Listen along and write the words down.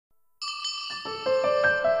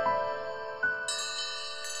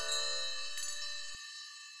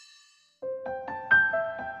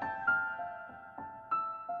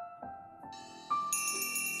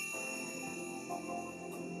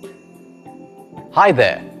Hi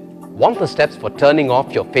there! Want the steps for turning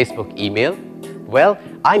off your Facebook email? Well,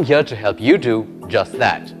 I'm here to help you do just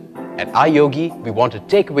that. At iYogi, we want to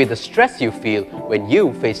take away the stress you feel when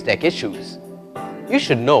you face tech issues. You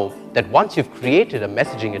should know that once you've created a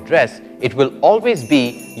messaging address, it will always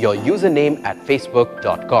be your username at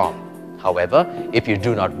facebook.com. However, if you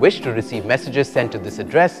do not wish to receive messages sent to this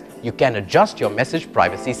address, you can adjust your message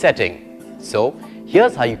privacy setting. So,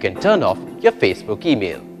 here's how you can turn off your Facebook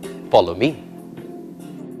email. Follow me.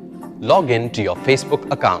 Log in to your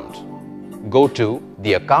Facebook account. Go to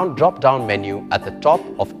the Account drop-down menu at the top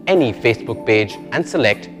of any Facebook page and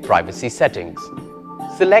select Privacy Settings.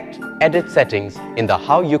 Select Edit Settings in the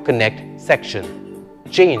How You Connect section.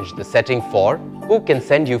 Change the setting for Who can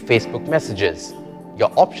send you Facebook messages.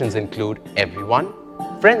 Your options include Everyone,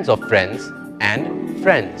 Friends of Friends, and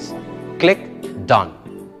Friends. Click Done.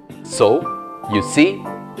 So, you see,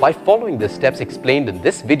 by following the steps explained in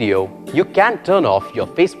this video, you can turn off your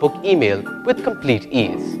Facebook email with complete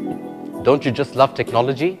ease. Don't you just love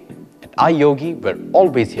technology? At iYogi, we're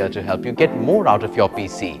always here to help you get more out of your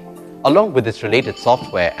PC, along with its related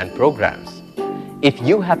software and programs. If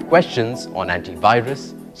you have questions on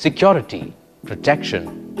antivirus, security,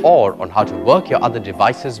 protection, or on how to work your other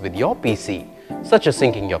devices with your PC, such as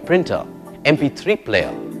syncing your printer, MP3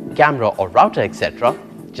 player, camera or router, etc.,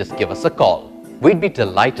 just give us a call. We'd be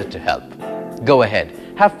delighted to help. Go ahead,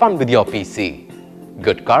 have fun with your PC.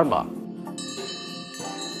 Good karma.